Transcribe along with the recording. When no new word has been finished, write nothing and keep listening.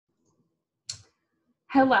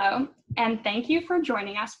Hello, and thank you for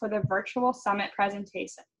joining us for the virtual summit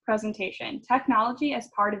presentation, Technology as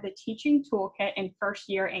Part of the Teaching Toolkit in First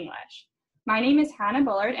Year English. My name is Hannah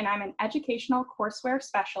Bullard, and I'm an educational courseware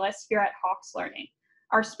specialist here at Hawks Learning.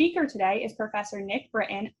 Our speaker today is Professor Nick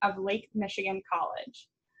Brittin of Lake Michigan College.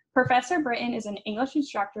 Professor Brittin is an English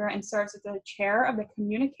instructor and serves as the chair of the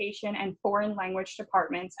Communication and Foreign Language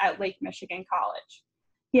Departments at Lake Michigan College.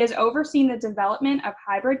 He has overseen the development of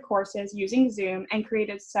hybrid courses using Zoom and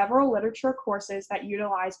created several literature courses that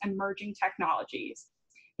utilize emerging technologies.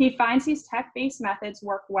 He finds these tech-based methods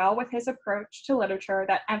work well with his approach to literature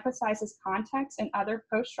that emphasizes context and other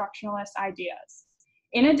post-structuralist ideas.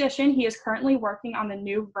 In addition, he is currently working on the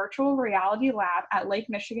new virtual reality lab at Lake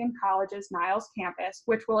Michigan College's Niles campus,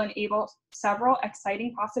 which will enable several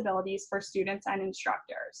exciting possibilities for students and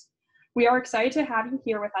instructors. We are excited to have you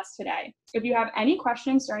here with us today. If you have any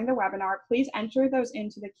questions during the webinar, please enter those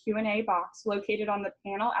into the Q&A box located on the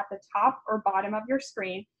panel at the top or bottom of your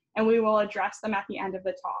screen, and we will address them at the end of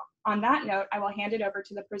the talk. On that note, I will hand it over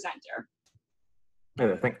to the presenter.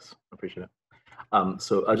 Hey, thanks, I appreciate it.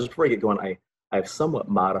 So just before I get going, I've somewhat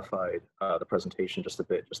modified the presentation just a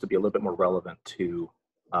bit, just to be a little bit more relevant to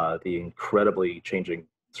the incredibly changing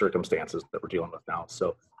circumstances that we're dealing with now.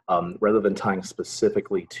 So rather than tying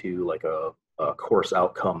specifically to like a course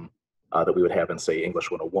outcome that we would have in, say,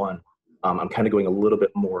 English 101, I'm kind of going a little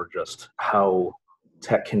bit more just how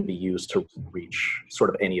tech can be used to reach sort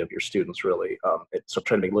of any of your students, really. So I'm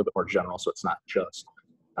trying to make it a little bit more general, so it's not just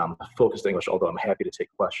focused English, although I'm happy to take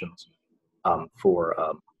questions for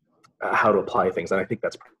how to apply things. And I think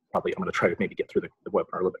that's probably, I'm going to try to maybe get through the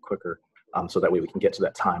webinar a little bit quicker, so that way we can get to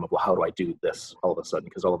that time of, well, how do I do this all of a sudden?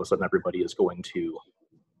 Because all of a sudden everybody is going to,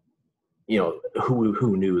 you know,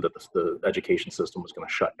 who knew that the education system was going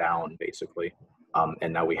to shut down, basically,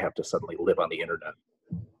 and now we have to suddenly live on the internet.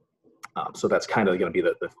 So that's kind of going to be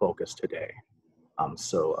the focus today.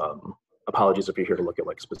 Apologies if you're here to look at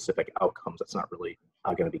like specific outcomes. That's not really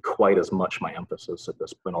going to be quite as much my emphasis at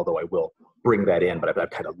this point, although I will bring that in, but I've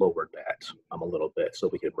kind of lowered that a little bit so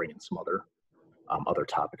we could bring in some other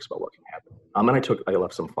topics about what can happen. And I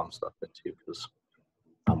left some fun stuff in too, because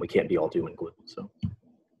we can't be all doom and gloom. So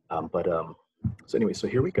anyway, so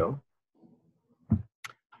here we go.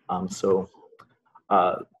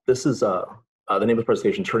 This is the name of the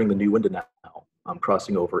presentation, Turning the New into Now,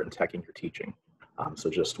 Crossing Over and Teching Your Teaching. So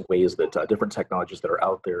just ways that different technologies that are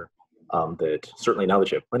out there that certainly now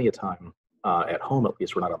that you have plenty of time at home, at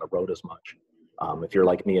least we're not on the road as much. If you're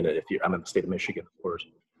like me, and I'm in the state of Michigan, of course,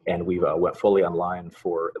 and we've went fully online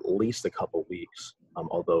for at least a couple weeks,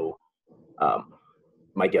 although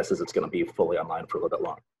my guess is it's going to be fully online for a little bit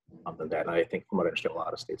longer than that. And I think from what I understand, a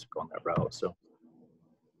lot of states have gone that route. So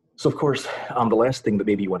of course, the last thing that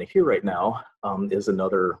maybe you want to hear right now is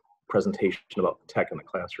another presentation about tech in the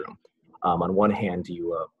classroom. On one hand,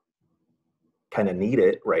 you kind of need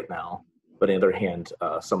it right now, but on the other hand,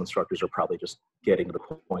 some instructors are probably just getting to the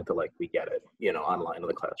point that, like, we get it, you know, online in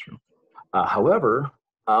the classroom. However,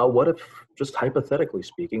 what if, just hypothetically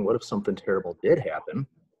speaking, what if something terrible did happen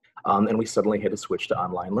and we suddenly had to switch to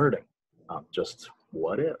online learning? Just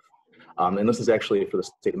what if? And this is actually, for the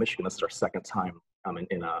state of Michigan, this is our second time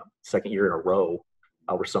in a second year in a row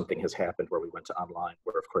where something has happened where we went to online,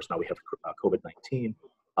 where of course now we have COVID-19.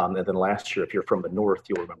 And then last year, if you're from the north,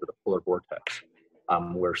 you'll remember the polar vortex,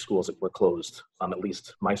 where schools were closed. At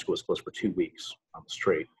least my school was closed for 2 weeks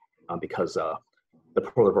straight because the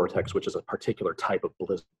polar vortex, which is a particular type of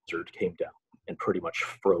blizzard, came down and pretty much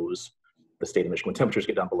froze the state of Michigan. When temperatures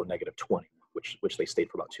get down below -20, which they stayed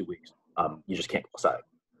for about 2 weeks, you just can't go outside.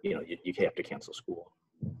 You know, you have to cancel school.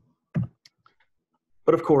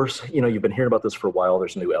 But of course, you know, you've been hearing about this for a while.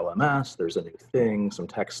 There's a new LMS, there's a new thing, some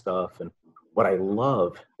tech stuff. And what I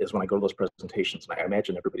love is when I go to those presentations, and I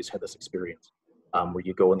imagine everybody's had this experience, where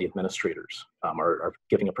you go and the administrators are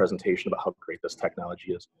giving a presentation about how great this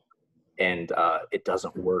technology is, and it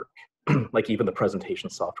doesn't work. Like even the presentation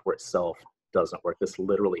software itself doesn't work. This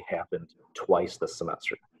literally happened twice this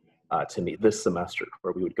semester to me, this semester,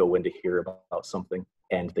 where we would go in to hear about something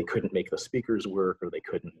and they couldn't make the speakers work, or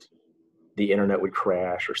the internet would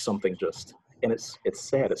crash or something, just, and it's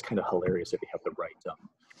sad. It's kind of hilarious if you have the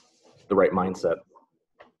right mindset.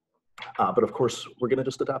 But of course, we're going to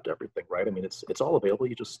just adopt everything, right? I mean, it's all available.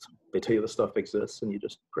 They tell you the stuff exists and you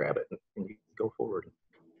just grab it and you go forward.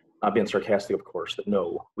 Being sarcastic, of course, that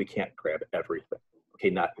no, we can't grab everything. Okay,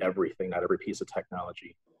 not everything, not every piece of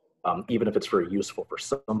technology, even if it's very useful for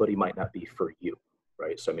somebody, might not be for you,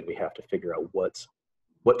 right? So I mean, we have to figure out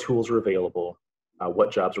what tools are available,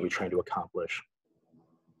 what jobs are we trying to accomplish.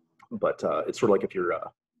 But it's sort of like if you're,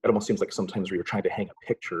 it almost seems like sometimes where you're trying to hang a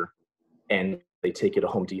picture and they take you to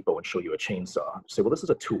Home Depot and show you a chainsaw. Say, well, this is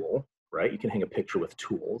a tool, right? You can hang a picture with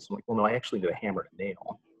tools. I'm like, well, no, I actually need a hammer and a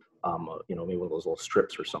nail. You know, maybe one of those little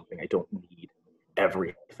strips or something. I don't need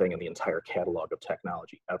everything in the entire catalog of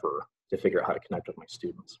technology ever to figure out how to connect with my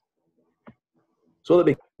students. So that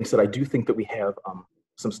being said, I do think that we have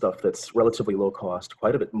some stuff that's relatively low cost,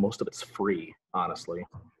 quite a bit, most of it's free, honestly,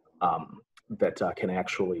 that can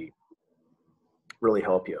actually really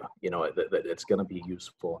help you, you know, that it's going to be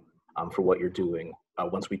useful for what you're doing.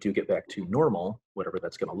 Once we do get back to normal, whatever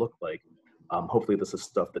that's going to look like, hopefully this is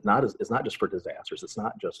stuff that is not just for disasters. It's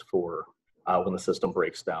not just for when the system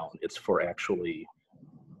breaks down. It's for actually,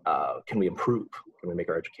 can we improve? Can we make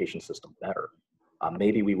our education system better?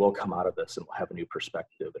 Maybe we will come out of this and we'll have a new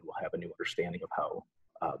perspective and we'll have a new understanding of how,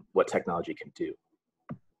 what technology can do.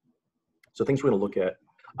 So things we're going to look at,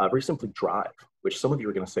 very simply Drive, which some of you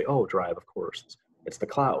are going to say, oh, Drive, of course, it's the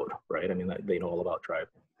cloud, right? I mean, they know all about Drive.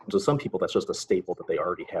 So some people, that's just a staple that they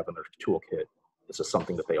already have in their toolkit. It's just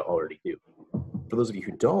something that they already do. For those of you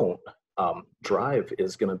who don't, Drive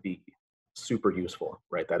is going to be super useful,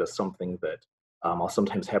 right? That is something that I'll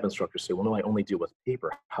sometimes have instructors say, well, no, I only deal with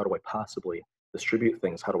paper. How do I possibly distribute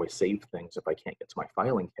things? How do I save things if I can't get to my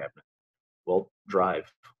filing cabinet? Well,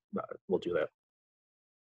 Drive will do that.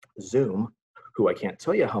 Zoom, who I can't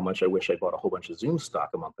tell you how much I wish I bought a whole bunch of Zoom stock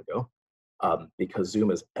a month ago, because Zoom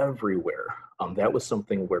is everywhere. That was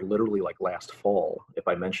something where literally like last fall, if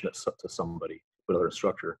I mention it to somebody, another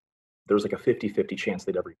instructor, there was like a 50-50 chance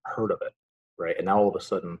they'd ever heard of it, right? And now all of a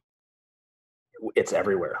sudden, it's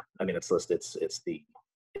everywhere. I mean, it's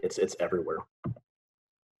everywhere.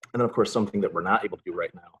 And then of course, something that we're not able to do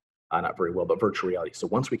right now, not very well, but virtual reality. So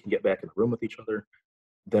once we can get back in the room with each other,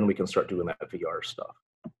 then we can start doing that VR stuff.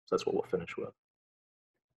 So that's what we'll finish with.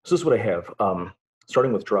 So this is what I have.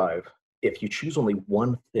 Starting with Drive, if you choose only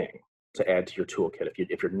one thing to add to your toolkit,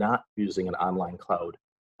 if you're not using an online cloud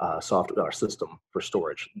software system for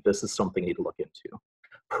storage, this is something you need to look into.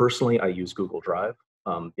 Personally, I use Google Drive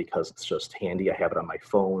because it's just handy. I have it on my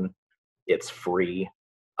phone. It's free.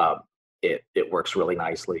 It works really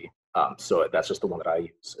nicely. So that's just the one that I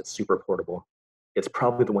use. It's super portable. It's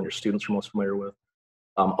probably the one your students are most familiar with.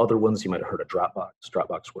 Other ones you might have heard of Dropbox.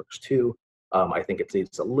 Dropbox works too. I think it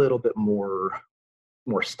needs a little bit more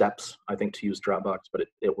steps, I think, to use Dropbox, but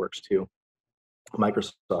it works too.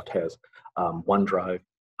 Microsoft has OneDrive,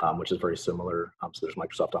 which is very similar. So there's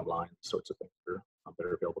Microsoft Online, sorts of things that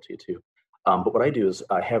are available to you too. But what I do is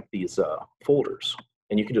I have these folders,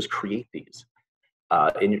 and you can just create these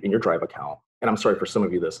in your Drive account. And I'm sorry for some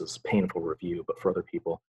of you, this is painful review, but for other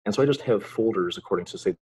people. And so I just have folders according to,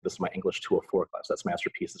 say, this is my English 204 class. That's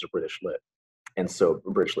Masterpieces of British Lit. And so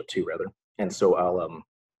British Lit 2 rather. And so I'll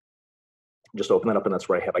just open that up, and that's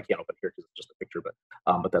where I can't open here because it's just a picture,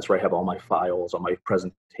 but that's where I have all my files, all my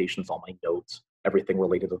presentations, all my notes, everything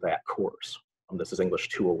related to that course. This is English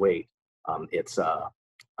 208. It's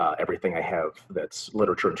everything I have that's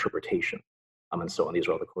literature interpretation. And so on, these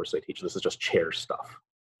are all the courses I teach. This is just chair stuff,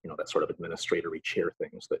 you know, that sort of administrator-y chair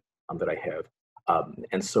things that I have.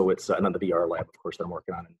 And so it's, and then the VR lab, of course, that I'm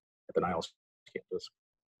working on at the Niles campus.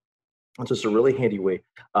 It's just a really handy way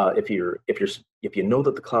if you know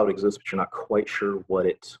that the cloud exists, but you're not quite sure what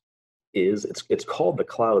it is. It's called the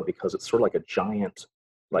cloud because it's sort of like a giant,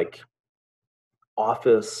 like,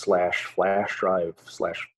 office / flash drive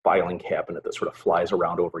 / filing cabinet that sort of flies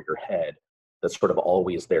around over your head. That's sort of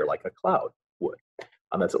always there, like a cloud would.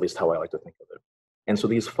 That's at least how I like to think of it. And so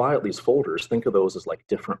these folders, think of those as like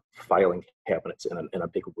different filing cabinets in a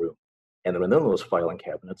big room. And then within those filing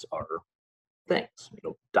cabinets are things, you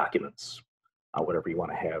know, documents, whatever you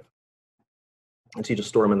want to have. And so you just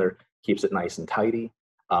store them in there, keeps it nice and tidy.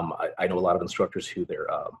 I know a lot of instructors who their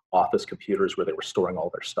office computers where they were storing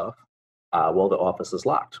all their stuff. Well, the office is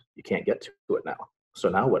locked. You can't get to it now. So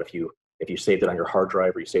now what if you saved it on your hard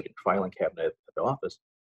drive or you saved it in your filing cabinet at the office,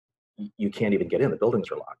 you can't even get in. The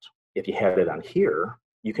buildings are locked. If you had it on here,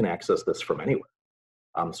 you can access this from anywhere.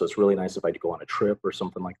 So it's really nice if I go on a trip or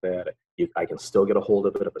something like that. I can still get a hold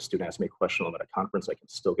of it. If a student asks me a question at a conference, I can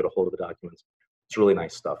still get a hold of the documents. It's really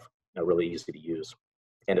nice stuff, really easy to use,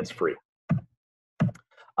 and it's free.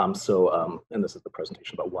 And this is the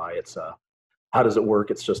presentation about why it's, how does it work?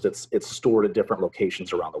 It's just, it's stored at different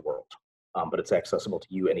locations around the world, but it's accessible to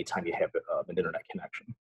you anytime you have an internet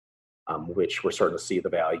connection, which we're starting to see the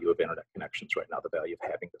value of internet connections right now, the value of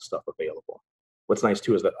having this stuff available. What's nice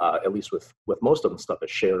too is that at least with most of the stuff is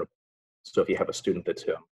shareable. So if you have a student that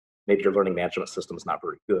maybe your learning management system is not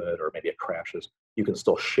very good, or maybe it crashes, you can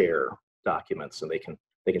still share documents, and they can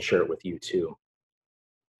share it with you too.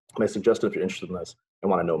 My suggestion, if you're interested in this and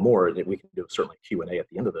want to know more, we can do certainly Q&A at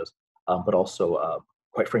the end of this, but also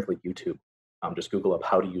quite frankly, YouTube. Just Google up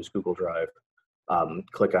how to use Google Drive,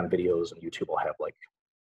 click on videos, and YouTube will have like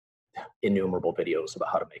innumerable videos about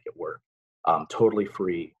how to make it work. Totally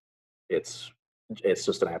free. It's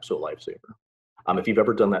just an absolute lifesaver. If you've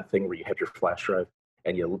ever done that thing where you have your flash drive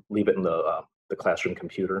and you leave it in the classroom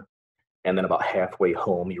computer, and then about halfway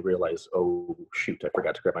home you realize, oh shoot, I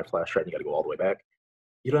forgot to grab my flash drive, and you got to go all the way back.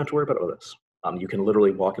 You don't have to worry about all this. You can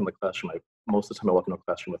literally walk in the classroom. Most of the time I walk in the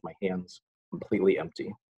classroom with my hands completely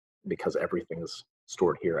empty because everything is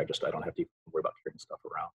stored here. I don't have to worry about carrying stuff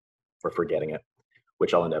around or forgetting it,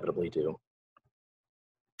 which I'll inevitably do.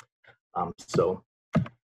 So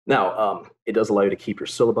now it does allow you to keep your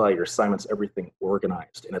syllabi, your assignments, everything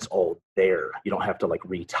organized, and it's all there. You don't have to like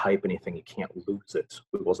retype anything. You can't lose it.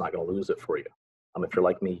 Google's not going to lose it for you. If you're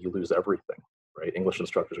like me, you lose everything, right? English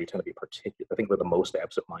instructors, we tend to be particular. I think we're the most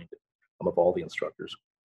absent-minded of all the instructors.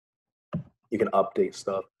 You can update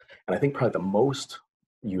stuff, and I think probably the most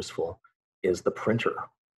useful is the printer.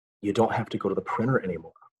 You don't have to go to the printer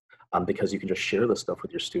anymore because you can just share this stuff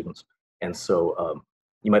with your students. And so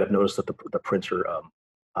you might have noticed that the printer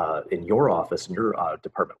in your office, in your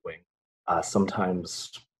department wing,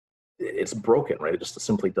 sometimes it's broken, right? It just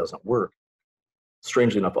simply doesn't work.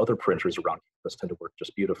 Strangely enough, other printers around campus tend to work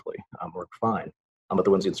just beautifully, work fine. But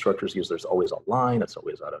the ones the instructors use, there's always a line, it's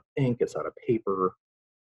always out of ink, it's out of paper.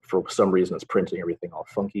 For some reason, it's printing everything all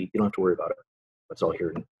funky. You don't have to worry about it. It's all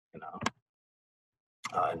here in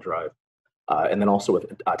Drive. And then also with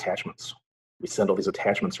attachments. We send all these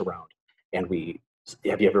attachments around, and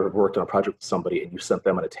have you ever worked on a project with somebody and you sent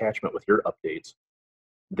them an attachment with your updates?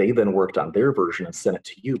 They then worked on their version and sent it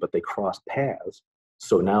to you, but they crossed paths.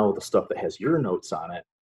 So now the stuff that has your notes on it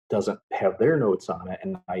doesn't have their notes on it,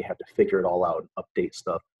 and now you have to figure it all out and update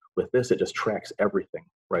stuff. With this, it just tracks everything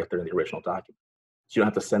right there in the original document. So you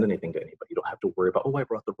don't have to send anything to anybody. You don't have to worry about, oh, I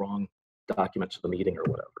brought the wrong document to the meeting or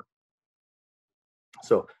whatever.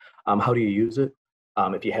 So how do you use it?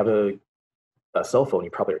 If you have a cell phone, you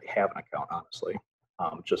probably already have an account, honestly.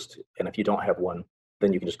 And if you don't have one,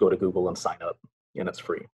 then you can just go to Google and sign up, and it's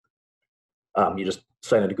free. You just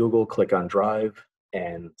sign into Google, click on Drive,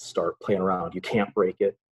 and start playing around. You can't break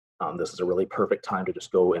it. This is a really perfect time to just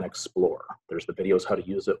go and explore. There's the videos how to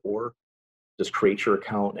use it, or just create your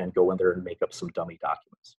account and go in there and make up some dummy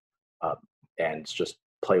documents and just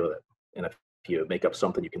play with it. And if you make up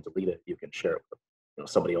something, you can delete it. You can share it with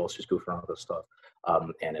somebody else who's goofing around with this stuff.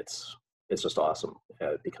 And it's just awesome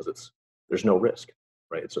because there's no risk,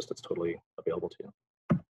 right? It's totally available to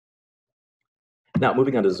you. Now,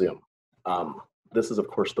 moving on to Zoom. This is, of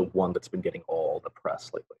course, the one that's been getting all the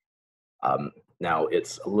press lately. Now,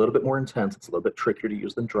 it's a little bit more intense. It's a little bit trickier to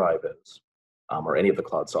use than Drive is, or any of the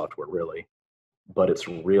cloud software, really. But it's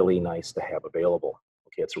really nice to have available.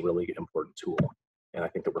 Okay, it's a really important tool, and I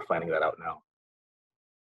think that we're finding that out now.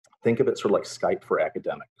 Think of it sort of like Skype for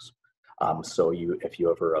academics. So if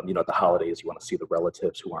you ever, at the holidays, you want to see the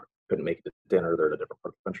relatives who couldn't make it to dinner, they're in a different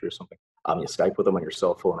part of the country or something. You Skype with them on your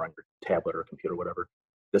cell phone or on your tablet or computer, whatever.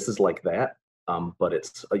 This is like that, but it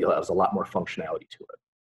has a lot more functionality to it.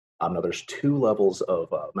 Now, there's two levels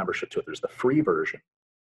of membership to it. There's the free version,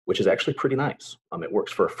 which is actually pretty nice. It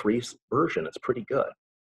works for a free version. It's pretty good.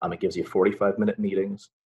 It gives you 45-minute meetings.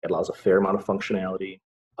 It allows a fair amount of functionality,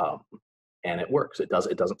 and it works. It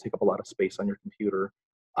doesn't take up a lot of space on your computer.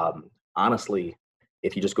 Honestly,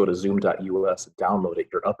 if you just go to zoom.us and download it,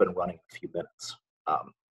 you're up and running in a few minutes.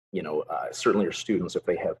 Certainly your students, if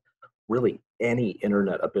they have really any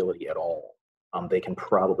internet ability at all, they can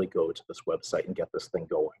probably go to this website and get this thing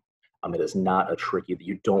going. It is not a tricky,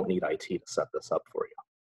 you don't need IT to set this up for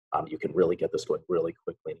you. You can really get this going really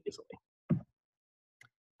quickly and easily.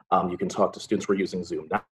 You can talk to students. We're using Zoom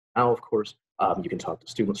now, of course. You can talk to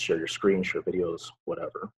students, share your screen, share videos,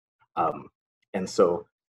 whatever. And so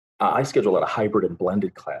I schedule a lot of hybrid and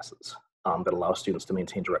blended classes that allow students to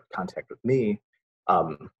maintain direct contact with me.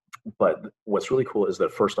 But what's really cool is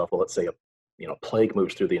that, first off, well, let's say a plague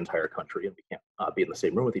moves through the entire country and we can't be in the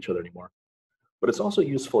same room with each other anymore. But it's also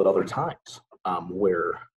useful at other times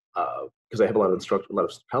where, because I have a lot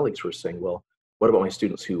of colleagues who are saying, well, what about my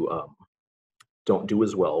students who don't do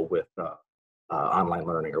as well with online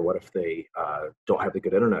learning, or what if they don't have the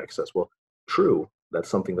good internet access? Well, true, that's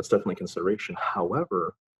something that's definitely a consideration.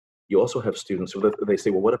 However, you also have students who they say,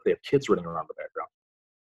 well, what if they have kids running around in the background?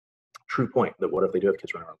 True point, that what if they do have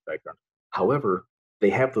kids running around in the background? However, they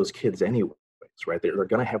have those kids anyways, right? They're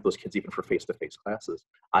going to have those kids even for face-to-face classes.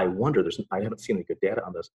 I wonder, I haven't seen any good data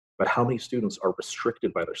on this, but how many students are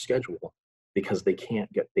restricted by their schedule because they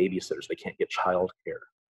can't get babysitters, they can't get childcare.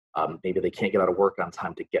 Maybe they can't get out of work on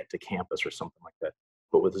time to get to campus or something like that.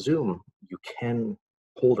 But with Zoom, you can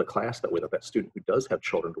hold a class that way, that that student who does have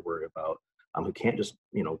children to worry about, who can't just,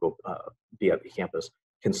 go be at the campus,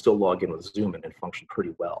 can still log in with Zoom and function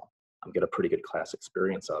pretty well, get a pretty good class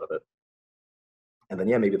experience out of it. And then,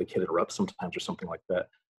 yeah, maybe the kid interrupts sometimes or something like that.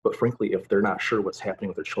 But frankly, if they're not sure what's happening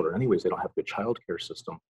with their children anyways, they don't have a good childcare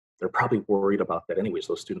system, they're probably worried about that anyways.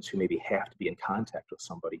 Those students who maybe have to be in contact with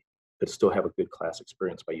somebody could still have a good class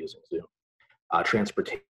experience by using Zoom.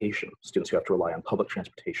 Transportation, students who have to rely on public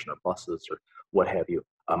transportation or buses or what have you.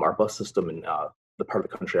 Our bus system in the part of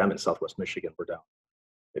the country I'm in, Southwest Michigan, we're down.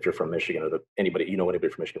 If you're from Michigan, or anybody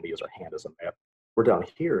from Michigan, we use our hand as a map. We're down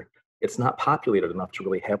here. It's not populated enough to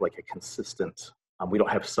really have like a consistent, we don't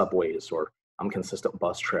have subways or consistent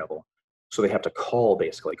bus travel. So they have to call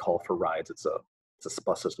for rides. It's a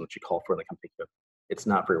bus system that you call for and they come pick you up. It's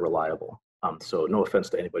not very reliable. So no offense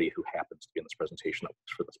to anybody who happens to be in this presentation that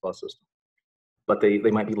works for this bus system. But they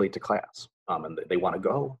might be late to class, and they want to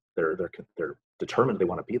go. They're determined they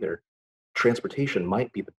want to be there. Transportation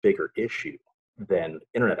might be the bigger issue than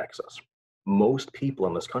internet access. Most people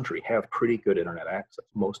in this country have pretty good internet access.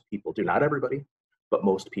 Most people do. Not everybody, but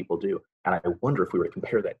most people do. And I wonder if we were to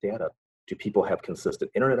compare that data, do people have consistent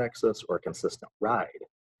internet access or a consistent ride?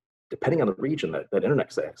 Depending on the region, that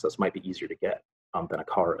internet access might be easier to get than a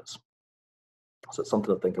car is. So it's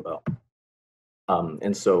something to think about.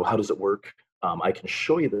 And so how does it work? I can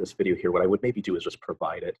show you this video here. What I would maybe do is just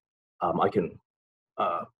provide it.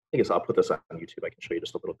 I guess I'll put this on YouTube. I can show you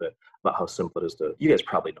just a little bit about how simple it is to, you guys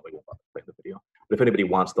probably know we won't bother playing the video, but if anybody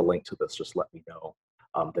wants the link to this, just let me know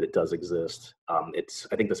that it does exist. I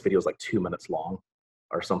think this video is like 2 minutes long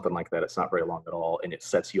or something like that. It's not very long at all. And it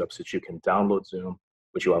sets you up so that you can download Zoom,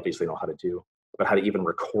 which you obviously know how to do, but how to even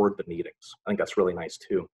record the meetings. I think that's really nice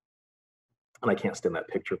too. And I can't stand that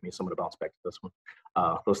picture of me, so I'm gonna bounce back to this one.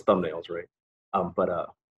 Those thumbnails, right?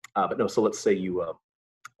 But no, so let's say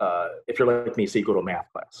if you're like me, say you go to a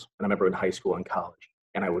math class, and I remember in high school and college,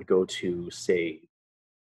 and I would go to, say,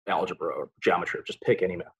 algebra or geometry, or just pick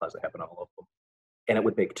any math class that happened on all of them, and it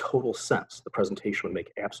would make total sense. The presentation would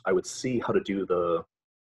make I would see how to do the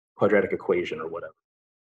quadratic equation or whatever,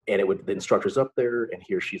 and the instructor's up there, and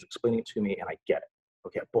he or she's explaining it to me, and I get it.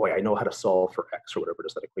 Okay, boy, I know how to solve for x or whatever it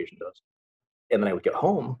is that equation does. And then I would get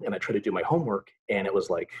home, and I try to do my homework, and it was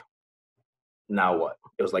like, now what?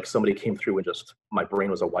 It was like somebody came through and just, my brain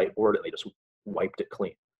was a whiteboard and they just wiped it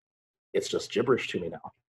clean. It's just gibberish to me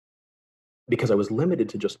now because I was limited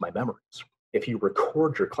to just my memories. If you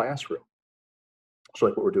record your classroom, so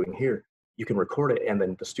like what we're doing here, you can record it and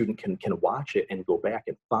then the student can watch it and go back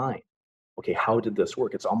and find, okay, how did this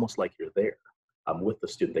work? It's almost like you're there with the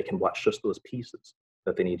student. They can watch just those pieces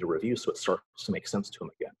that they need to review so it starts to make sense to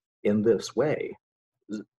them again. In this way,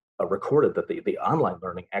 recorded that the online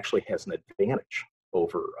learning actually has an advantage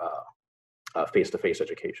over face-to-face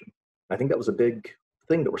education. I think that was a big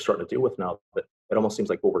thing that we're starting to deal with now, but it almost seems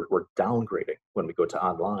like, well, we're downgrading when we go to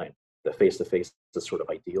online. The face-to-face is sort of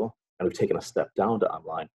ideal, and we've taken a step down to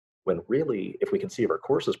online, when really, if we conceive our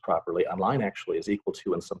courses properly, online actually is equal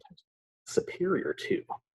to and sometimes superior to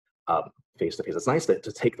face-to-face. It's nice to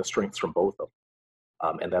take the strengths from both of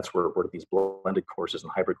them. And that's where these blended courses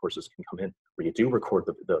and hybrid courses can come in, where you do record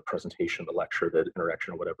the presentation, the lecture, the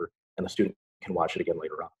interaction or whatever, and the student can watch it again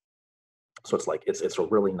later on. So it's like, it's a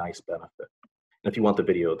really nice benefit. And if you want the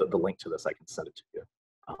video, the link to this, I can send it to you.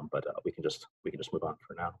 But we can just move on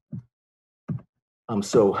for now.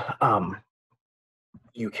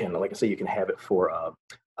 You can, like I say, you can have it for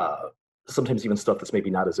sometimes even stuff that's maybe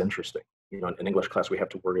not as interesting. In English class, we have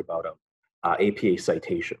to worry about APA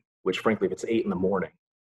citation, which frankly, if it's 8 in the morning,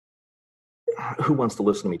 who wants to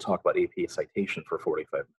listen to me talk about APA citation for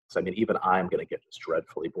 45 minutes? I mean, even I'm going to get just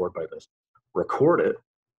dreadfully bored by this. Record it,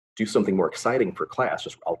 do something more exciting for class.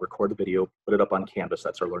 I'll record the video, put it up on Canvas.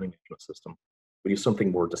 That's our learning management system. We do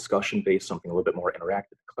something more discussion-based, something a little bit more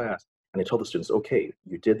interactive in class. And I tell the students, okay,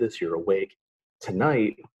 you did this, you're awake.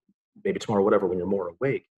 Tonight, maybe tomorrow, whatever, when you're more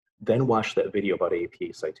awake, then watch that video about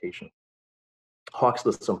APA citation. Hawks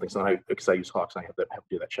does something, so because I use Hawks, I have to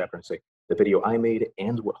do that chapter and say, the video I made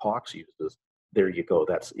and what Hawks uses, there you go.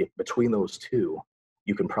 That's it. Between those two,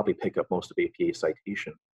 you can probably pick up most of APA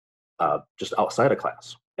citation just outside of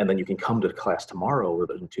class. And then you can come to class tomorrow or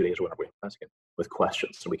in 2 days or whenever we have class again with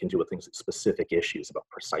questions. So we can deal with things, specific issues about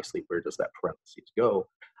precisely where does that parentheses go.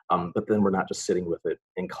 But then we're not just sitting with it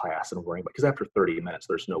in class and worrying about, because after 30 minutes,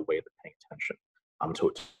 there's no way of paying attention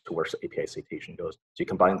to where APA citation goes. So you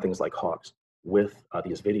combine things like Hawks with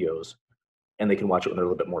these videos, and they can watch it when they're a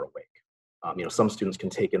little bit more awake. Some students can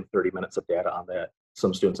take in 30 minutes of data on that.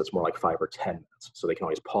 Some students, it's more like 5 or 10 minutes. So they can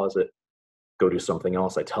always pause it, go do something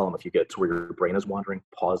else. I tell them, if you get to where your brain is wandering,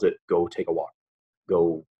 pause it, go take a walk,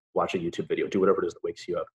 go watch a YouTube video, do whatever it is that wakes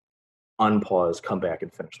you up, unpause, come back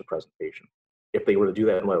and finish the presentation. If they were to do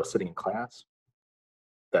that while I was sitting in class,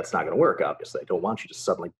 that's not going to work, obviously. I don't want you to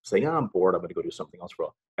suddenly say, oh, I'm bored, I'm going to go do something else.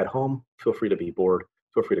 At home, feel free to be bored.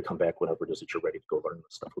 Feel free to come back whenever it is that you're ready to go learn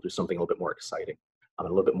this stuff. We'll do something a little bit more exciting, and a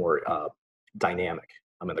little bit more dynamic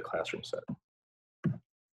in the classroom setting.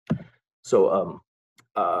 So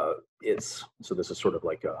so this is sort of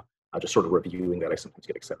like just sort of reviewing that. I sometimes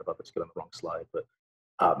get excited about this, get on the wrong slide, but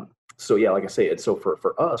so yeah, like I say, so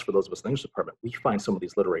for us, for those of us in the English department, we find some of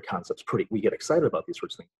these literary concepts we get excited about these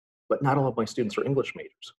sorts of things, but not all of my students are English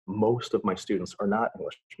majors. Most of my students are not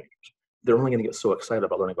English majors. They're only going to get so excited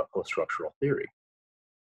about learning about post-structural theory.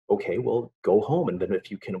 Okay, well, go home, and then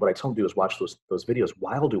if you can, what I tell them to do is watch those videos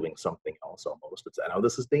while doing something else almost. I know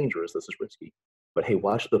this is dangerous, this is risky, but hey,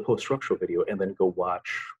 watch the post-structural video and then go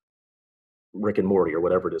watch Rick and Morty or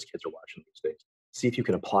whatever it is kids are watching these days. See if you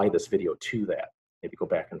can apply this video to that. Maybe go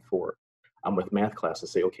back and forth. With math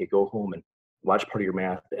classes, say, okay, go home and watch part of your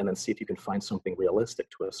math and then see if you can find something realistic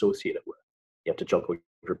to associate it with. You have to juggle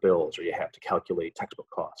your bills, or you have to calculate textbook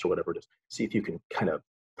costs or whatever it is. See if you can kind of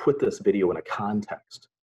put this video in a context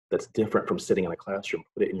that's different from sitting in a classroom,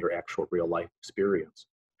 put it in your actual real life experience.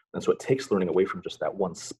 And so it takes learning away from just that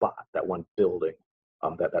one spot, that one building,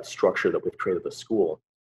 that structure that we've created the school.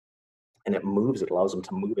 And it allows them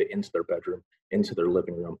to move it into their bedroom, into their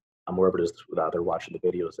living room, wherever it is they're watching the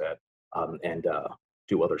videos at, and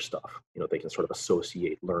do other stuff. They can sort of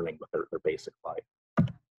associate learning with their basic life.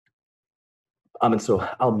 And so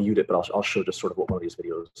I'll mute it, but I'll show just sort of what one of these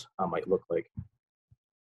videos might look like.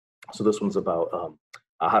 So this one's about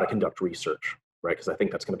how to conduct research, right? Because I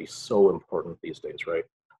think that's going to be so important these days, right?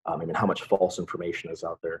 I mean, how much false information is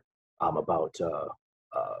out there about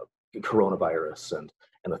coronavirus and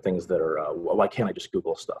the things that are, why can't I just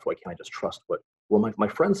Google stuff? Why can't I just trust well, my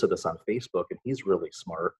friend said this on Facebook, and he's really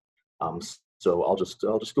smart. So I'll just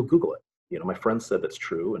go Google it. My friend said that's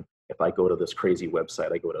true. And if I go to this crazy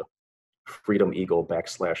website, I go to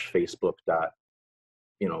freedomeagle.facebook.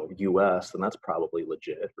 US, then that's probably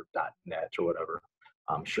legit, or .net or whatever.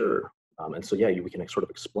 Sure. And so, yeah, we can sort of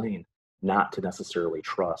explain not to necessarily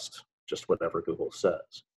trust just whatever Google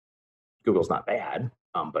says. Google's not bad,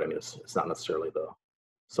 but I mean, it's not necessarily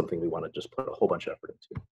something we want to just put a whole bunch of effort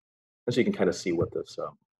into. And so you can kind of see what this,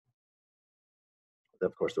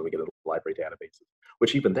 of course, then we get into library databases,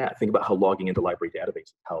 which even that, think about how logging into library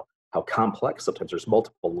databases, how complex sometimes. There's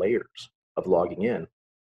multiple layers of logging in.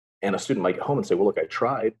 And a student might get home and say, well, look, I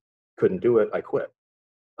tried, couldn't do it, I quit.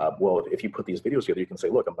 Well, if you put these videos together, you can say,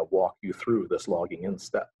 look, I'm going to walk you through this logging in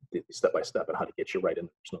step by step, and how to get you right in.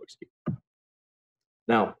 There's no excuse.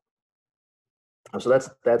 Now, so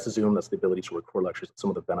that's Zoom. That's the ability to record lectures. Some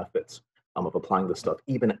of the benefits of applying this stuff,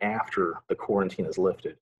 even after the quarantine is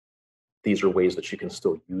lifted. These are ways that you can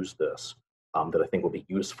still use this that I think will be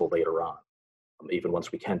useful later on, even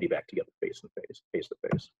once we can be back together face to face.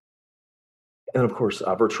 And of course,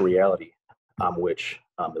 virtual reality, which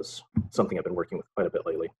is something I've been working with quite a bit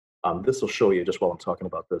lately. This will show you, just while I'm talking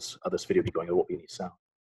about this video be going, there won't be any sound.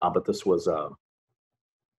 But this is what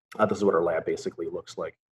our lab basically looks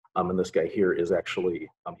like. And this guy here is actually,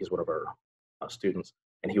 he's one of our students,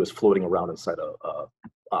 and he was floating around inside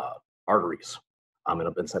arteries,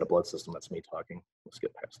 and inside a blood system. That's me talking. Let's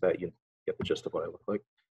get past that. You get the gist of what I look like.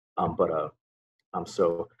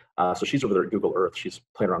 So she's over there at Google Earth. She's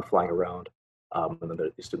playing around, flying around. And then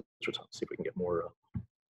these students are trying to see if we can get more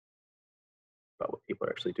about what people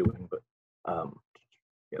are actually doing. But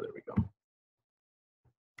yeah, there we go.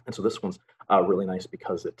 And so this one's really nice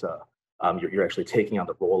because you're actually taking on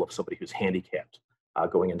the role of somebody who's handicapped,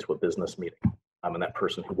 going into a business meeting. And that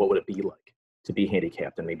person, what would it be like to be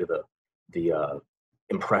handicapped, and maybe the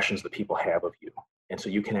impressions that people have of you. And so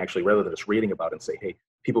you can actually, rather than just reading about it and say, hey,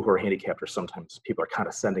 people who are handicapped are sometimes people are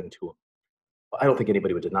condescending to them. I don't think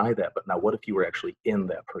anybody would deny that, but now what if you were actually in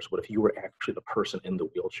that person? What if you were actually the person in the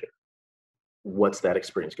wheelchair? What's that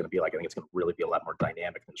experience going to be like? I think it's going to really be a lot more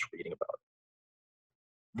dynamic than just reading about it.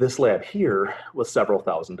 This lab here was several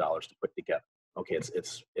 $1,000s to put together. Okay,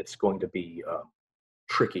 it's going to be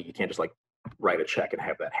tricky. You can't just like write a check and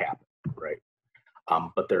have that happen, right?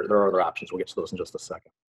 But there are other options. We'll get to those in just a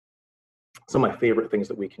second. Some of my favorite things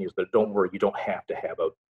that we can use, but don't worry, you don't have to have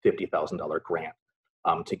a $50,000 grant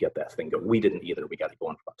to get that thing going. We didn't either. We got it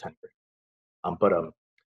going for about 10 grand.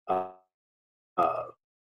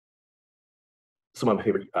 Some of my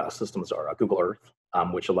favorite systems are Google Earth,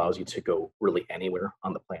 which allows you to go really anywhere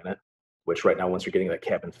on the planet, which right now, once you're getting that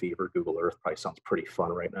cabin fever, Google Earth probably sounds pretty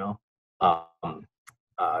fun right now.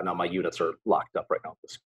 Now my units are locked up right now at the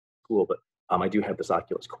school, but I do have this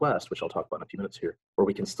Oculus Quest, which I'll talk about in a few minutes here, where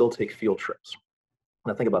we can still take field trips.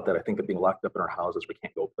 When I think about that, I think that being locked up in our houses, we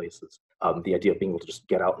can't go places. The idea of being able to just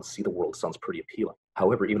get out and see the world sounds pretty appealing.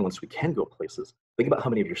 However, even once we can go places, think about how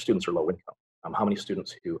many of your students are low income. How many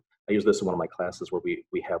students who, I use this in one of my classes where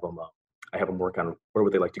we have them, I have them work on where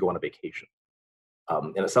would they like to go on a vacation.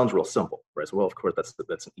 And it sounds real simple, right? So, well, of course, that's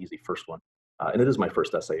an easy first one. And it is my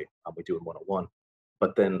first essay we do in 101.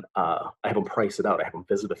 But then I have them price it out. I have them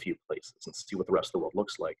visit a few places and see what the rest of the world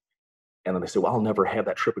looks like. And then they say, well, I'll never have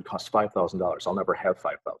that trip. Would cost $5,000. I'll never have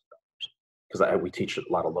 $5,000 because we teach a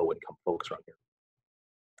lot of low income folks around here.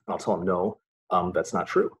 And I'll tell them, no, that's not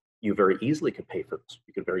true. You very easily could pay for this.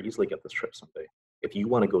 You could very easily get this trip someday. If you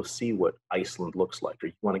want to go see what Iceland looks like, or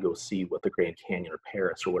you want to go see what the Grand Canyon or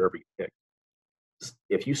Paris or whatever you pick,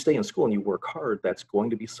 if you stay in school and you work hard, that's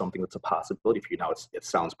going to be something that's a possibility for you. Now, it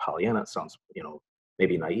sounds Pollyanna, it sounds,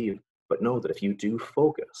 maybe naive, but know that if you do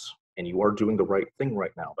focus and you are doing the right thing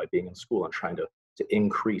right now by being in school and trying to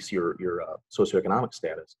increase your socioeconomic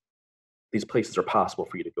status, these places are possible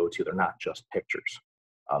for you to go to. They're not just pictures.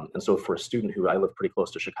 And so for a student who, I live pretty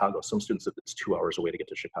close to Chicago, some students, it's 2 hours away to get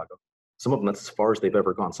to Chicago. Some of them, that's as far as they've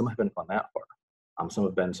ever gone. Some haven't gone that far. Some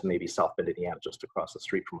have been to maybe South Bend, Indiana, just across the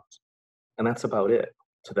street from us. And that's about it.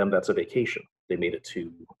 To them, that's a vacation. They made it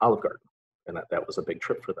to Olive Garden, and that was a big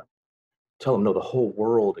trip for them. Tell them, no, the whole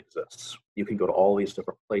world exists. You can go to all these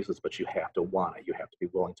different places, but you have to want it. You have to be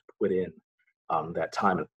willing to put in that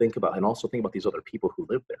time and and also think about these other people who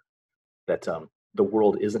live there. That the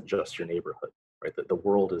world isn't just your neighborhood, right? That the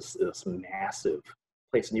world is this massive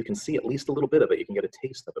place, and you can see at least a little bit of it. You can get a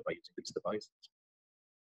taste of it by using these devices.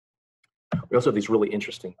 We also have these really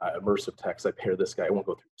interesting immersive texts. I pair this guy. I won't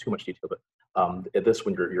go through too much detail, but this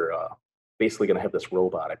one you're basically going to have this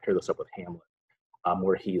robot. I pair this up with Hamlet,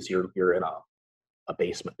 where you're in a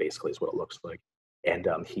basement, basically, is what it looks like, and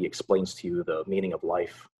he explains to you the meaning of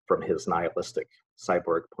life from his nihilistic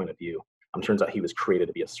cyborg point of view. Turns out he was created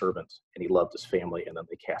to be a servant, and he loved his family, and then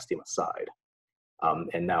they cast him aside,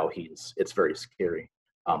 and now it's very scary.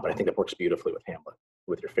 But I think it works beautifully with Hamlet,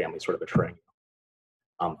 with your family sort of betraying you.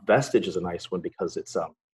 Vestige is a nice one because it's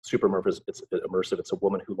super immersive. It's immersive. It's a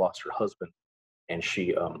woman who lost her husband, and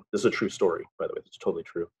she this is a true story, by the way. It's totally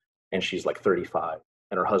true. And she's like 35,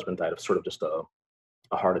 and her husband died of sort of just a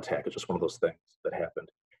heart attack. It's just one of those things that happened.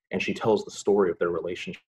 And she tells the story of their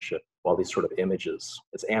relationship while these sort of images,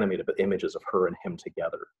 it's animated, but images of her and him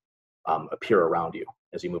together appear around you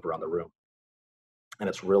as you move around the room. And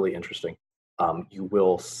it's really interesting. You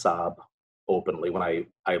will sob openly. When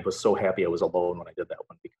I was so happy I was alone when I did that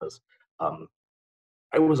one because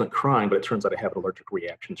I wasn't crying, but it turns out I have an allergic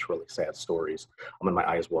reaction to really sad stories. And my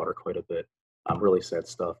eyes water quite a bit. Really sad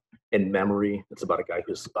stuff. In Memory, it's about a guy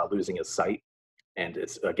who's losing his sight, and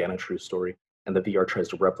it's again a true story. And the VR tries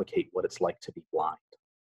to replicate what it's like to be blind,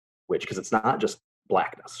 because it's not just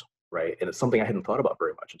blackness, right? And it's something I hadn't thought about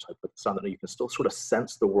very much. And so I put this on that you can still sort of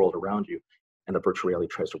sense the world around you, and the virtual reality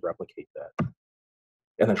tries to replicate that.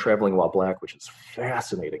 And then Traveling While Black, which is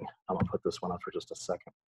fascinating. I'm gonna put this one on for just a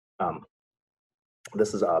second.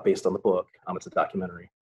 This is based on the book. It's a documentary,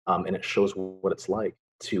 and it shows what it's like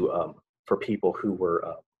to for people who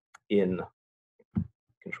were in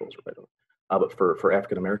controls are right but for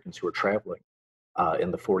African Americans who were traveling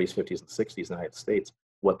in the 40s, 50s, and 60s in the United States,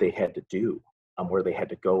 what they had to do, where they had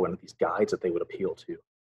to go, and these guides that they would appeal to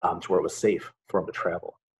where it was safe for them to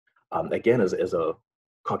travel. Again, as a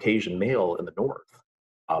Caucasian male in the North,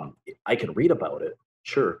 I can read about it,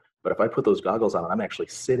 sure, but if I put those goggles on, I'm actually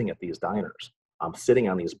sitting at these diners. I'm sitting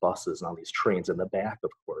on these buses and on these trains in the back,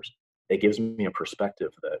 of course. It gives me a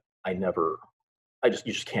perspective that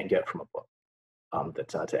you just can't get from a book.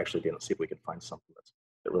 To actually be able to see if we can find something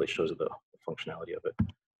that really shows the functionality of it.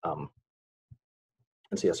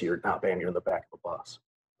 And so, yes, you're in the back of a bus.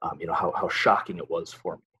 How shocking it was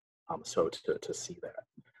for me. So to see that.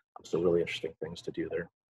 So really interesting things to do there.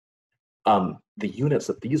 The units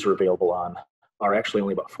that these are available on are actually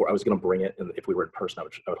only about 4. I was going to bring it, and if we were in person, I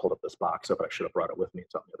would hold up this box up. I should have brought it with me.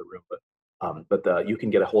 It's out in the other room, but you can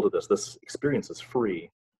get a hold of this. This experience is free.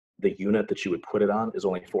 The unit that you would put it on is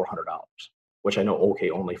only $400, which I know, okay,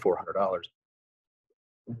 only $400,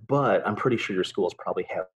 but I'm pretty sure your schools probably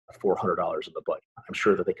have $400 in the budget. I'm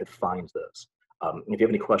sure that they could find this. If you have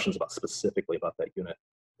any questions specifically about that unit,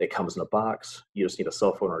 it comes in a box. You just need a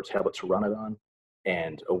cell phone or a tablet to run it on,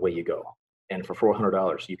 and away you go. And for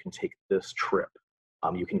 $400, you can take this trip.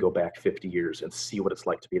 You can go back 50 years and see what it's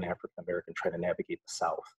like to be an African American trying to navigate the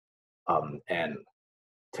South. And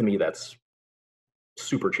to me, that's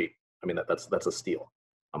super cheap. I mean, that's a steal.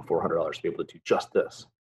 $400 to be able to do just this.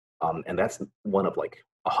 And that's one of like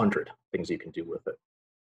 100 things you can do with it.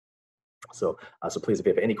 So please, if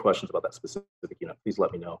you have any questions about that specific unit, please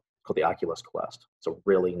let me know. It's called the Oculus Quest. It's a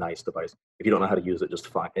really nice device. If you don't know how to use it, just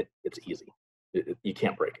find it. It's easy. You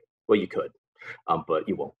can't break it. Well, you could, but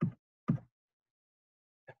you won't.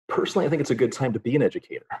 Personally, I think it's a good time to be an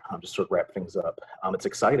educator. Just sort of wrap things up. It's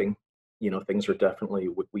exciting. Things are definitely,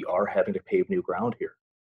 we are having to pave new ground here.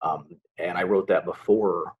 And I wrote that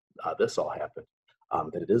before this all happened,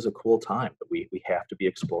 that it is a cool time, but we have to be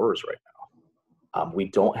explorers right now. We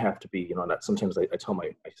don't have to be, that sometimes I tell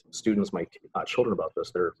my students, my children about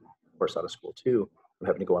this. They're, of course, out of school too. I'm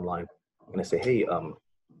having to go online. And I say, hey,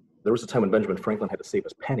 there was a time when Benjamin Franklin had to save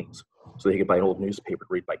his pennies so that he could buy an old newspaper to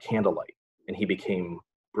read by candlelight. And he became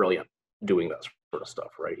brilliant doing that sort of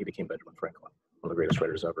stuff, right? He became Benjamin Franklin, one of the greatest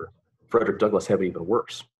writers ever. Frederick Douglass had it even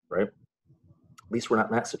worse, right? At least we're not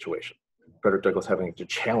in that situation. Frederick Douglass having to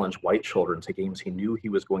challenge white children to games he knew he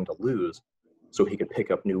was going to lose so he could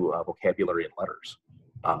pick up new vocabulary and letters.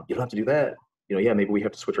 You don't have to do that. Yeah, maybe we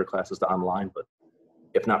have to switch our classes to online, but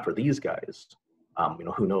if not for these guys,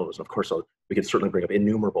 who knows? And of course, we could certainly bring up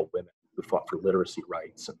innumerable women who fought for literacy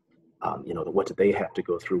rights and, what did they have to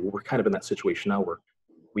go through? Well, we're kind of in that situation now where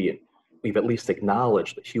we've at least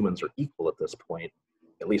acknowledged that humans are equal at this point,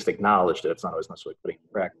 at least acknowledged it. It's not always necessarily putting in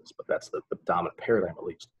practice, but that's the dominant paradigm at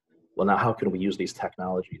least. Well, now how can we use these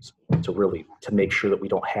technologies to make sure that we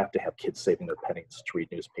don't have to have kids saving their pennies to read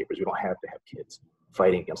newspapers? We don't have to have kids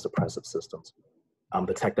fighting against oppressive systems.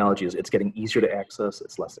 The technology it's getting easier to access,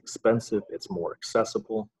 it's less expensive, it's more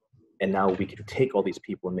accessible. And now we can take all these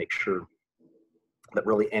people and make sure that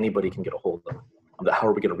really anybody can get a hold of them. How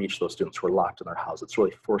are we going to reach those students who are locked in their house? It's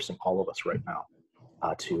really forcing all of us right now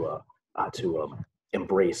to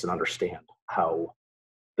embrace and understand how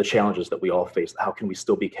the challenges that we all face. How can we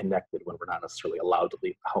still be connected when we're not necessarily allowed to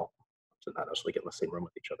leave the home, to not necessarily get in the same room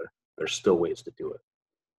with each other? There's still ways to do it,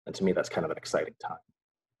 and to me, that's kind of an exciting time.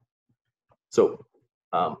 So,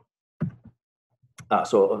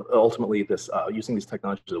 ultimately, using these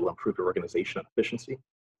technologies will improve your organization and efficiency.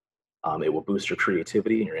 It will boost your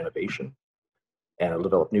creativity and your innovation. And it'll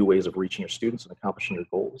develop new ways of reaching your students and accomplishing your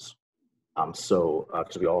goals.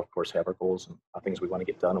 Because we all, of course, have our goals and things we want to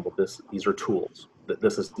get done. And these are tools.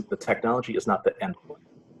 The technology is not the end point.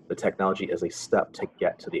 The technology is a step to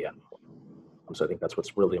get to the end point. So I think that's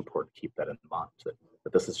what's really important to keep that in mind.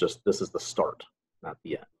 That this is the start, not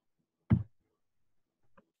the end.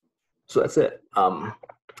 So that's it. I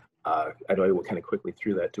know I went kind of quickly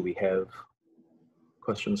through that. Do we have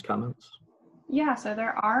questions, comments? Yeah, so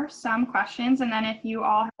there are some questions, and then if you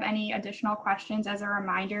all have any additional questions, as a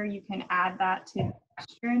reminder, you can add that to the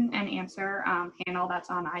question and answer panel that's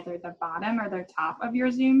on either the bottom or the top of your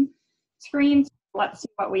Zoom screen. So let's see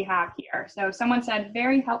what we have here. So someone said,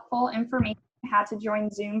 very helpful information. Had to join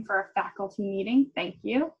Zoom for a faculty meeting. Thank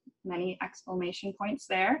you. Many exclamation points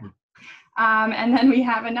there. And then we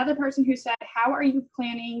have another person who said, how are you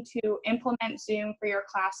planning to implement Zoom for your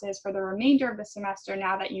classes for the remainder of the semester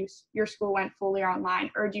now that your school went fully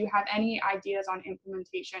online? Or do you have any ideas on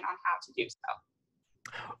implementation on how to do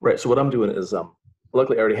so? Right. So what I'm doing is,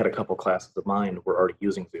 luckily I already had a couple classes of mine were already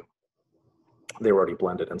using Zoom. They were already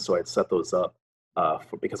blended. And so I'd set those up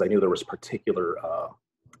because I knew there was particular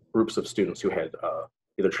groups of students who had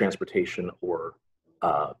either transportation or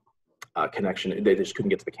connection. They just couldn't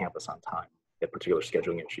get to the campus on time. They had particular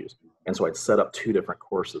scheduling issues. And so I'd set up 2 different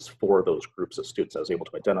courses for those groups of students. I was able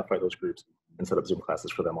to identify those groups and set up Zoom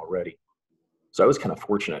classes for them already. So I was kind of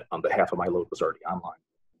fortunate that half of my load was already online.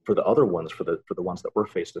 For the other ones, for the ones that were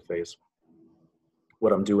face-to-face,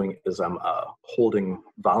 what I'm doing is I'm holding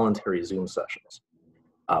voluntary Zoom sessions.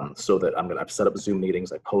 So that I've set up Zoom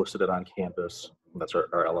meetings. I posted it on Canvas. That's our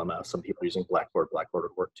LMS. Some people are using Blackboard. Blackboard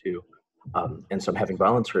would work too. And so I'm having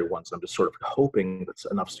voluntary ones. I'm just sort of hoping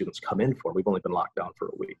that enough students come in for. We've only been locked down for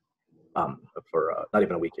a week, for not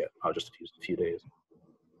even a week yet, just a few days.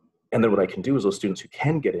 And then what I can do is those students who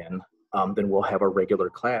can get in, then we'll have our regular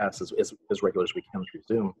class as regular as we can through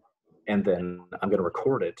Zoom. And then I'm going to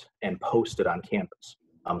record it and post it on Canvas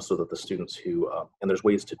so that the students who, and there's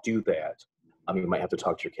ways to do that. You might have to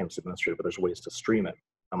talk to your Canvas administrator, but there's ways to stream it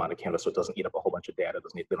on a Canvas so it doesn't eat up a whole bunch of data.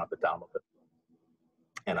 They don't have to download it.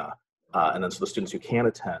 And then so the students who can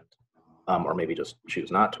attend, or maybe just choose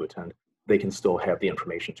not to attend, they can still have the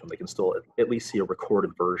information to them. They can still at least see a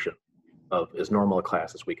recorded version of as normal a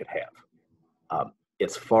class as we could have.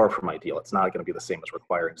 It's far from ideal. It's not going to be the same as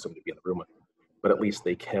requiring somebody to be in the room with them, but at least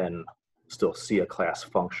they can still see a class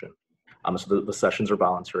function. So the sessions are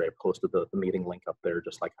voluntary. I posted the meeting link up there,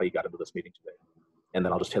 just like how you got into this meeting today. And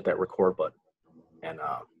then I'll just hit that record button, and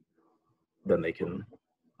then they can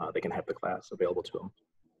have the class available to them.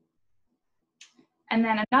 And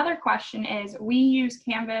then another question is, we use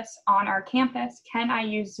Canvas on our campus. Can I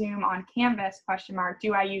use Zoom on Canvas? Question mark.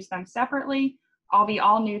 Do I use them separately? I'll be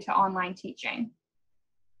all new to online teaching.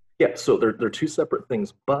 Yeah, so they're two separate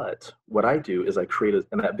things, but what I do is I create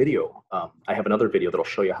in that video, I have another video that'll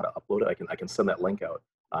show you how to upload it. I can send that link out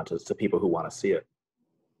to people who want to see it,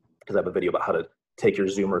 because I have a video about how to take your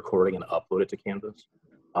Zoom recording and upload it to Canvas.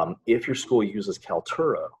 If your school uses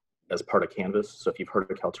Kaltura as part of Canvas, so if you've heard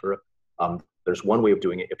of Kaltura, there's one way of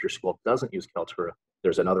doing it. If your school doesn't use Kaltura,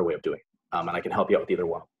 there's another way of doing it, and I can help you out with either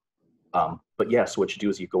one. But yeah, so what you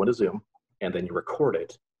do is you go into Zoom and then you record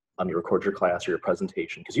it. You record your class or your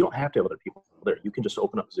presentation, because you don't have to have other people there. You can just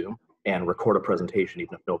open up Zoom and record a presentation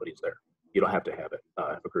even if nobody's there. You don't have to have it,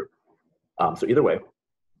 have a group. So either way,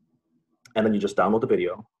 and then you just download the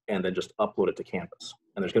video and then just upload it to Canvas.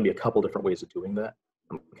 And there's going to be a couple different ways of doing that.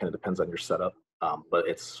 It kind of depends on your setup, but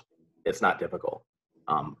it's not difficult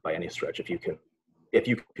by any stretch. If you can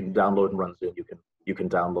download and run Zoom, you can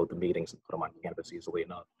download the meetings and put them on Canvas easily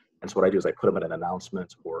enough. And so what I do is I put them in an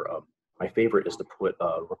announcement, or my favorite is to put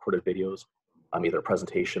recorded videos, either a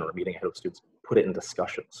presentation or a meeting ahead of students, put it in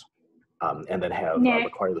discussions, and then have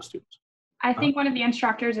require the students. I think one of the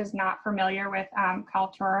instructors is not familiar with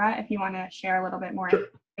Kaltura. If you want to share a little bit more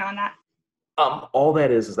on that. All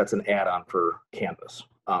that is that's an add-on for Canvas.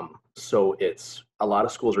 So it's a lot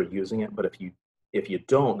of schools are using it, but if you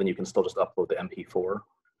don't, then you can still just upload the MP4.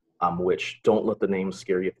 Which, don't let the name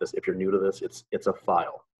scare you. If you're new to this, it's a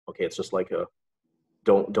file. Okay, it's just like a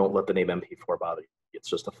don't let the name MP4 bother you. It's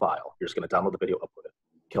just a file. You're just going to download the video, upload it.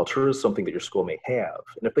 Kaltura is something that your school may have,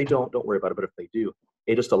 and if they don't worry about it. But if they do,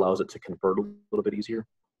 it just allows it to convert a little bit easier,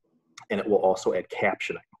 and it will also add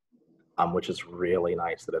captioning, which is really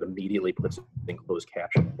nice. That it immediately puts in closed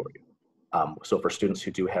caption for you. So for students who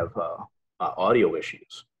do have audio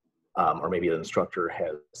issues, or maybe the instructor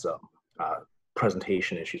has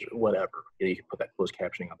presentation issues or whatever, you can put that closed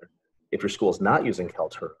captioning on there. If your school is not using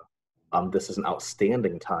Kaltura, this is an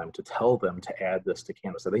outstanding time to tell them to add this to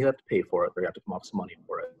Canvas. So they have to pay for it, they have to come off some money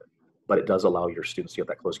for it, but it does allow your students to get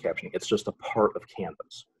that closed captioning. It's just a part of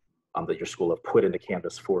Canvas that your school have put into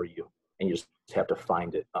Canvas for you, and you just have to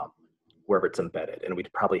find it wherever it's embedded. And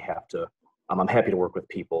we'd probably have to, I'm happy to work with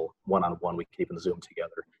people one-on-one. We can even Zoom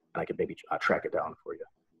together, and I could maybe track it down for you.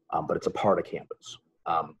 But it's a part of Canvas.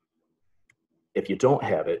 If you don't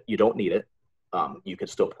have it, you don't need it. You could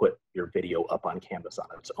still put your video up on Canvas on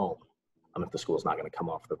its own, if the school is not going to come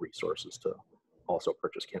off the resources to also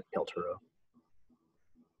purchase Kaltura.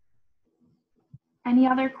 Any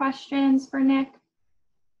other questions for Nick?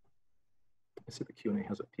 I see the Q&A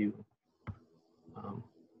has a few.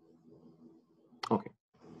 Okay.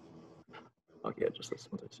 Okay, just this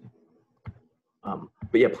one I see.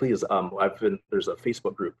 But yeah, please, there's a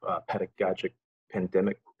Facebook group, Pedagogic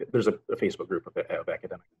Pandemic. There's a Facebook group of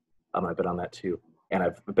academic. I've been on that too. And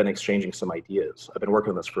I've been exchanging some ideas. I've been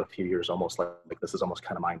working on this for a few years, almost like this is almost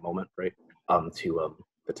kind of my moment, right? The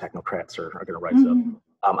technocrats are going to rise up.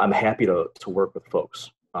 I'm happy to work with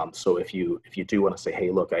folks. So if you do want to say,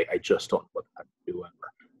 hey, look, I just don't know what I'm doing.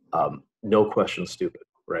 No question stupid,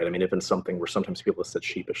 right? I mean, even something where sometimes people have said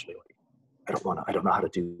sheepishly, like, I don't know how to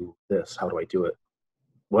do this. How do I do it?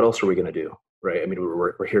 What else are we going to do, right? I mean,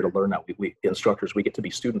 we're here to learn now. We instructors, we get to be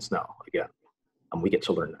students now again. We get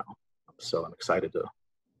to learn now. So I'm excited to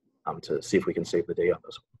see if we can save the day on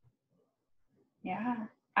this one. Yeah,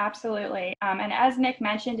 absolutely. And as Nick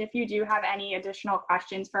mentioned, if you do have any additional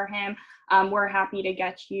questions for him, we're happy to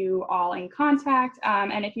get you all in contact.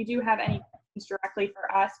 And if you do have any questions directly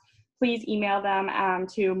for us, please email them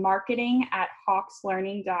to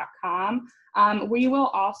marketing@hawkslearning.com. We will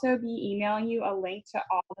also be emailing you a link to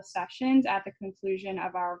all the sessions at the conclusion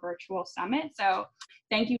of our virtual summit. So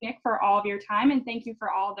thank you, Nick, for all of your time, and thank you for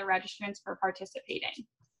all the registrants for participating.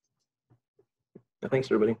 Thanks,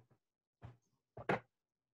 everybody.